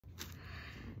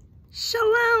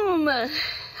Shalom!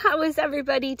 How is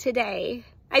everybody today?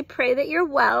 I pray that you're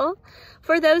well.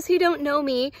 For those who don't know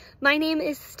me, my name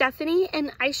is Stephanie,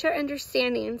 and I share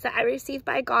understandings that I receive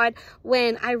by God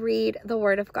when I read the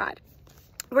Word of God.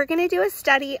 We're going to do a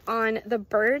study on the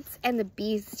birds and the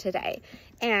bees today,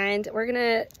 and we're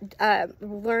going to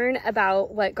learn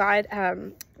about what God,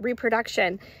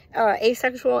 reproduction,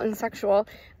 asexual and sexual,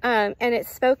 and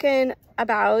it's spoken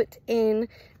about in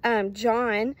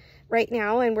John right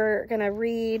now, and we're going to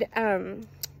read,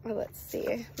 let's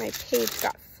see, my page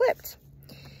got flipped.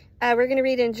 We're going to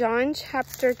read in John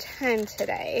chapter 10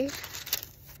 today,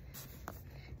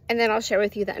 and then I'll share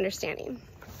with you the understanding.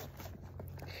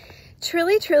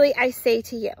 Truly, truly, I say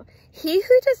to you, he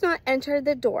who does not enter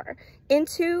by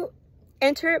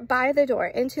the door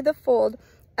into the fold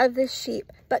of the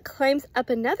sheep, but climbs up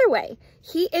another way,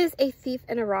 he is a thief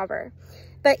and a robber.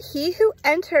 But he who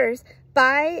enters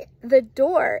by the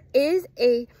door is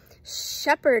a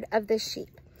shepherd of the sheep.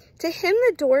 To him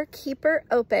the doorkeeper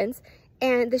opens,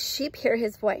 and the sheep hear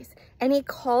his voice, and he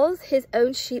calls his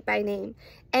own sheep by name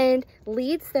and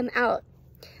leads them out.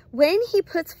 When he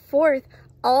puts forth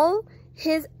all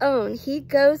his own, he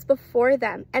goes before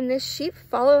them, and the sheep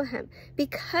follow him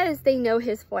because they know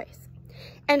his voice.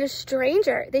 And a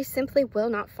stranger they simply will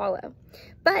not follow,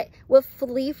 but will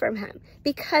flee from him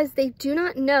because they do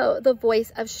not know the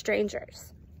voice of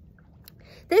strangers.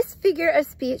 This figure of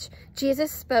speech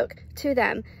Jesus spoke to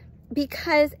them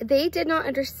because they did not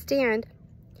understand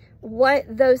what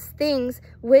those things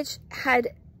which had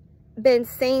been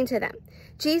saying to them.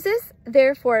 Jesus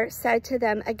therefore said to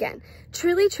them again,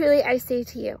 truly, truly, I say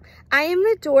to you, I am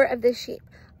the door of the sheep.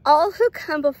 All who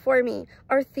come before me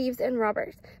are thieves and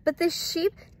robbers, but the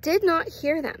sheep did not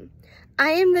hear them.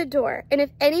 I am the door, and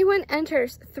if anyone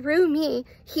enters through me,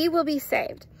 he will be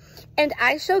saved. And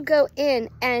I shall go in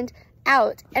and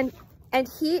out, I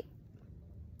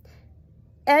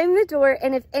am the door,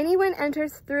 and if anyone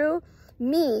enters through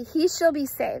me, he shall be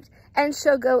saved, and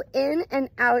shall go in and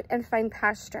out and find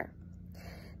pasture.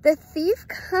 The thief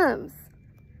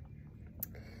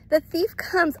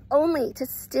comes only to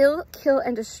steal, kill,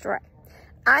 and destroy.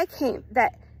 I came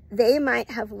that they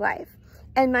might have life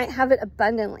and might have it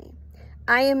abundantly.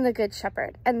 I am the good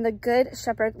shepherd, and the good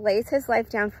shepherd lays his life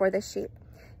down for the sheep.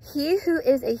 He who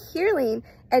is a hearling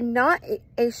and not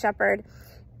a shepherd,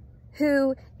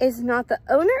 who is not the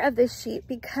owner of the sheep,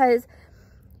 who is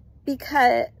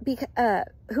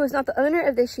not the owner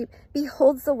of the sheep,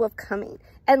 beholds the wolf coming,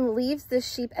 and leaves the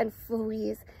sheep and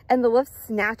flees, and the wolf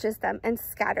snatches them and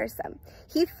scatters them.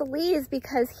 He flees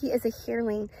because he is a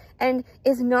hearling and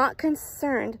is not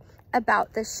concerned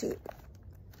about the sheep.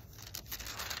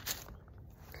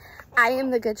 I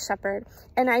am the good shepherd,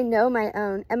 and I know my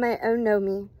own, and my own know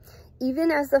me.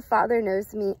 Even as the Father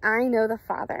knows me, I know the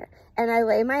Father, and I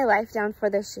lay my life down for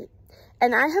the sheep.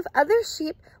 And I have other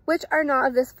sheep which are not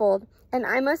of this fold, and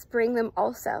I must bring them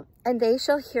also, and they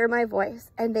shall hear my voice,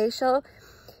 and they shall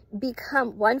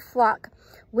become one flock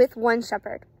with one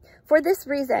shepherd. For this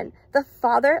reason, the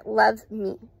Father loves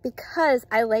me, because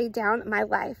I lay down my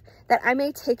life, that I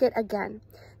may take it again.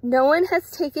 No one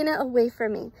has taken it away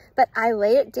from me, but I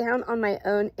lay it down on my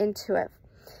own intuitive.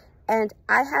 And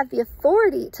I have the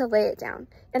authority to lay it down,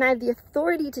 and I have the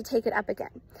authority to take it up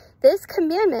again. This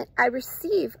commandment I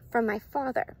receive from my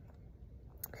Father.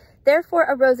 Therefore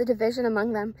arose a division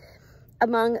among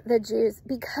the Jews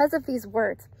because of these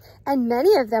words. And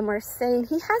many of them were saying,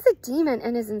 he has a demon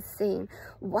and is insane.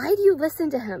 Why do you listen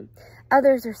to him?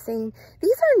 Others are saying,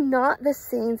 these are not the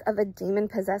sayings of a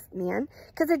demon-possessed man,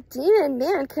 because a demon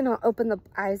man cannot open the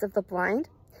eyes of the blind.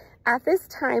 At this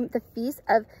time, the feast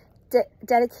of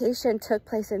dedication took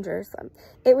place in Jerusalem.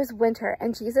 It was winter,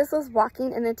 and Jesus was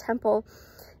walking in the temple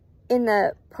in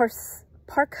the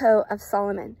Parco of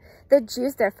Solomon. The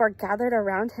Jews therefore gathered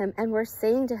around him and were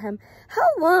saying to him, how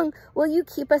long will you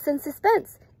keep us in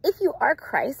suspense? If you are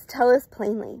Christ, tell us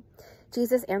plainly.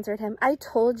 Jesus answered him, I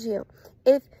told you,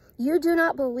 if you do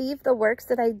not believe the works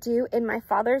that I do in my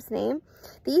Father's name,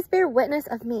 these bear witness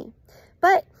of me.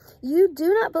 But you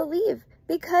do not believe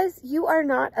because you are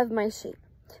not of my sheep.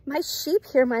 My sheep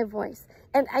hear my voice,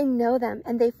 and I know them,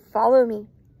 and they follow me.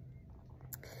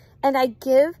 And I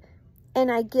give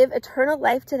eternal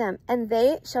life to them, and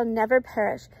they shall never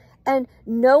perish, and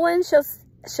no one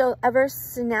shall ever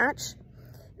snatch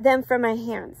them from my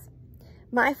hands.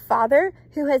 My Father,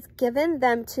 who has given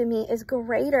them to me, is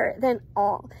greater than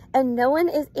all, and no one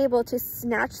is able to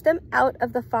snatch them out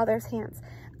of the Father's hands.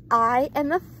 I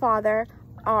and the Father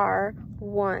are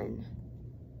one.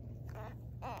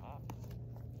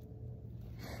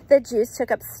 The Jews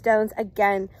took up stones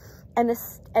again and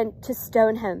to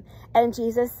stone him, and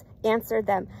Jesus answered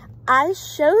them, I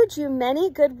showed you many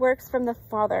good works from the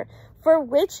Father. For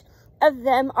which of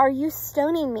them are you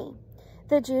stoning me?"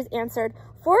 The Jews answered,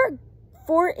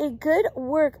 For a good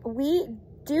work we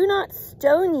do not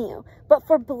stone you, but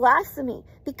for blasphemy,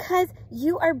 because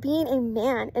you are being a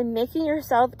man and making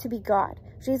yourself to be God."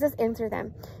 Jesus answered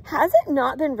them, "Has it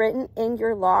not been written in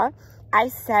your law, I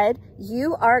said,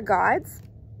 you are gods?"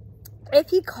 If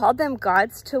he called them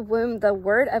gods to whom the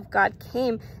word of God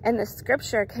came and the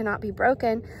scripture cannot be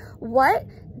broken, what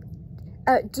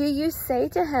do you say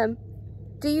to him?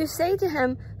 Do you say to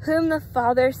him whom the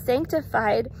Father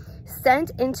sanctified,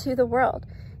 sent into the world,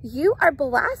 "You are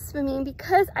blaspheming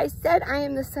because I said I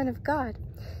am the Son of God"?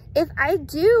 If I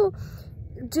do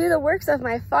the works of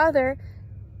my Father,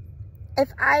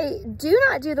 if I do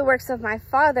not do the works of my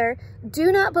Father,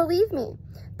 do not believe me.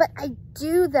 But I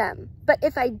do them. But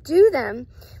if I do them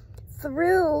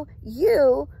through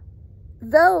you,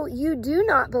 though you do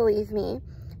not believe me,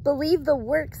 believe the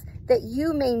works that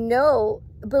you may know.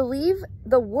 Believe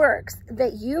the works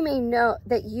that you may know,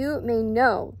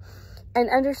 and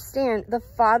understand the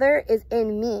Father is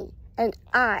in me, and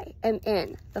I am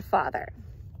in the Father.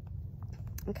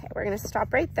 Okay, we're going to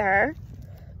stop right there.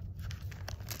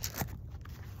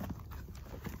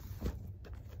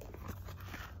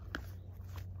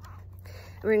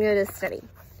 We're going to go to study.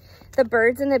 The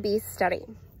birds and the bees study.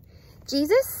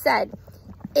 Jesus said,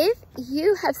 "If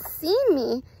you have seen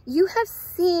me, you have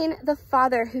seen the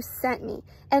Father who sent me,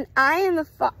 and I and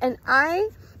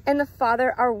the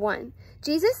Father are one."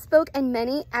 Jesus spoke in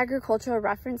many agricultural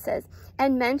references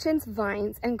and mentions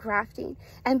vines and grafting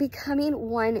and becoming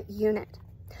one unit.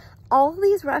 All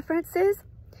these references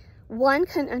one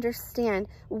can understand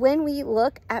when we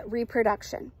look at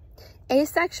reproduction.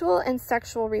 Asexual and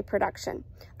sexual reproduction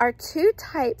are two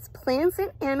types plants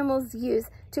and animals use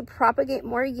to propagate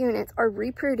more units or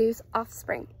reproduce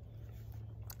offspring.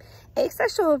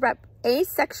 Asexual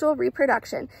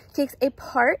reproduction takes a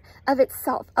part of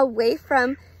itself away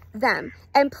from them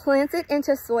and plants it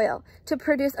into soil to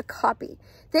produce a copy.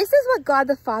 This is what God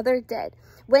the Father did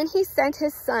when he sent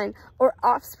his son or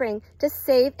offspring to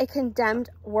save a condemned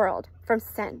world from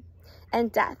sin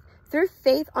and death through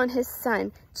faith on his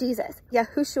son, Jesus,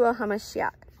 Yahushua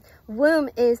HaMashiach. Womb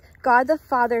is God the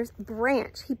Father's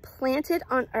branch he planted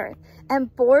on earth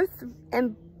and bore through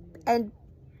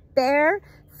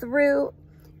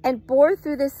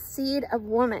the seed of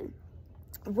woman.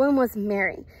 Womb was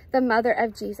Mary, the mother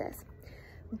of Jesus.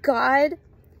 God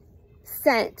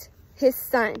sent his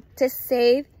son to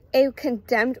save a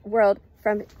condemned world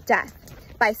from death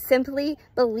by simply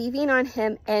believing on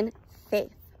him in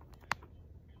faith.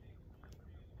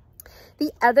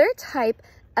 The other type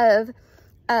of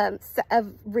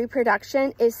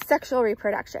reproduction is sexual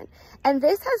reproduction, and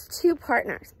this has two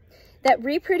partners that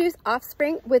reproduce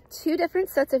offspring with two different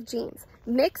sets of genes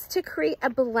mixed to create a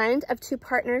blend of two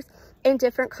partners in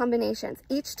different combinations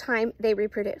each time they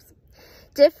reproduce.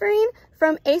 Differing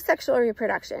from asexual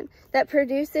reproduction that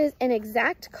produces an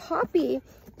exact copy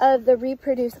of the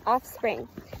reproduced offspring,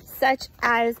 such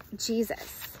as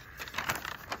Jesus.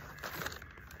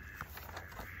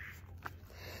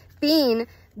 Being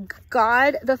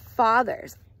God the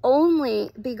Father's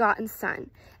only begotten Son,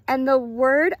 and the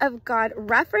Word of God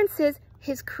references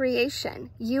his creation,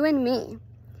 you and me,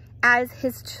 as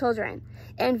his children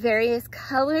in various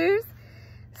colors,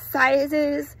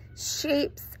 sizes,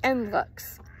 shapes, and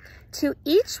looks. To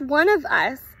each one of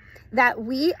us, that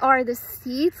we are the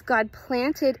seeds God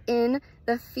planted in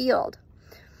the field.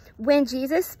 When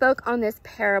Jesus spoke on this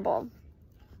parable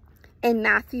in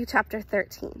Matthew chapter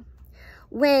 13,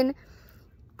 when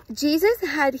Jesus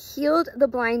had healed the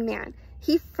blind man,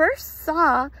 he first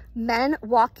saw men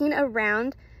walking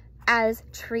around as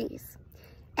trees.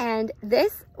 And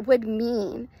this would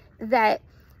mean that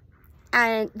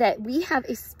we have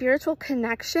a spiritual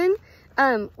connection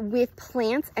with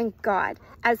plants and God,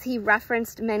 as he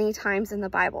referenced many times in the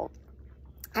Bible.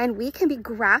 And we can be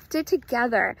grafted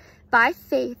together by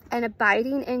faith and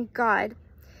abiding in God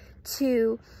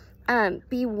to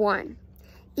be one.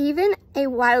 Even a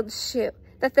wild shoot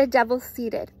that the devil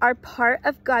seeded are part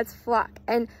of God's flock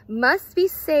and must be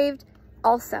saved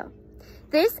also.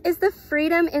 This is the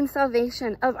freedom and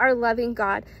salvation of our loving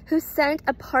God, who sent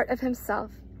a part of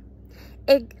himself.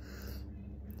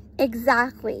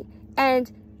 Exactly.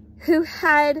 And who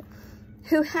had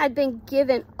been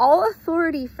given all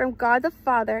authority from God the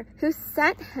Father, who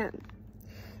sent him.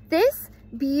 This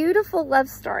beautiful love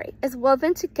story is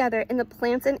woven together in the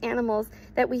plants and animals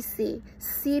that we see,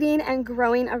 seeding and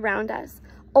growing around us.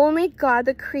 Only God,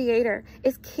 the Creator,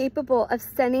 is capable of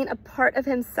sending a part of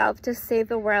himself to save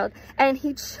the world, and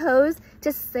he chose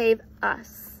to save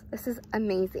us. This is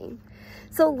amazing.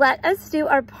 So let us do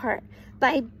our part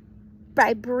by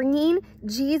bringing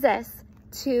Jesus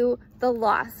to the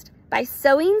lost, by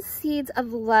sowing seeds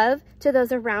of love to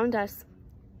those around us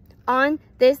on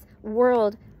this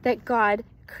world that God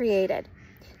created.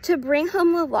 To bring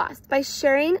home the lost by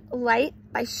sharing light,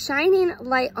 by shining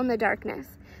light on the darkness,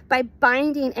 by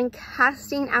binding and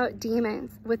casting out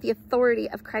demons with the authority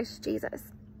of Christ Jesus.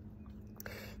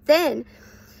 Then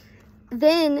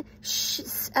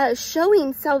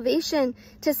showing salvation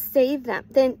to save them,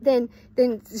 then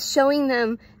showing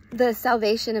them the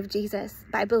salvation of Jesus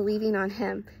by believing on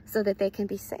him so that they can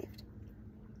be saved.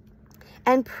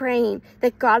 And praying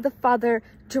that God the Father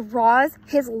draws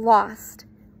his lost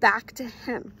back to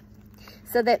him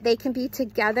so that they can be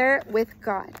together with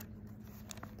God.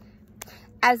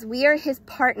 As we are his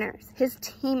partners, his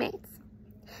teammates,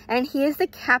 and he is the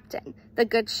captain, the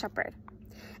good shepherd.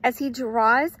 As he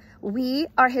draws, we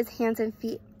are his hands and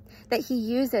feet that he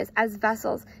uses as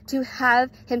vessels to have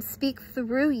him speak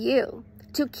through you,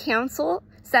 to counsel,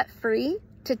 set free,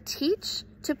 to teach,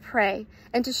 to pray,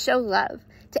 and to show love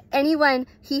to anyone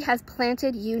he has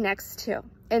planted you next to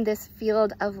in this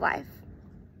field of life.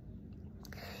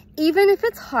 Even if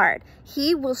it's hard,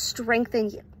 he will strengthen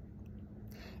you.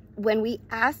 When we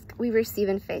ask, we receive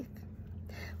in faith.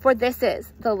 For this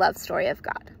is the love story of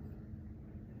God.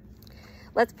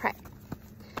 Let's pray.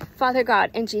 Father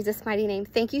God, in Jesus' mighty name,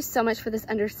 thank you so much for this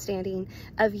understanding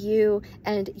of you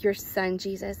and your son,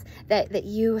 Jesus, that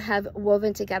you have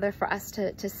woven together for us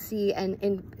to see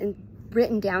and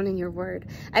written down in your word.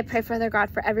 I pray, Father God,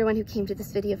 for everyone who came to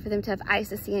this video, for them to have eyes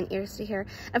to see and ears to hear,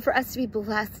 and for us to be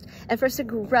blessed, and for us to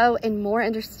grow in more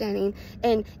understanding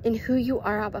in who you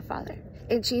are, Abba Father.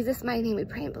 In Jesus' mighty name we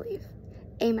pray and believe.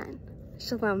 Amen.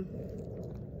 Shalom.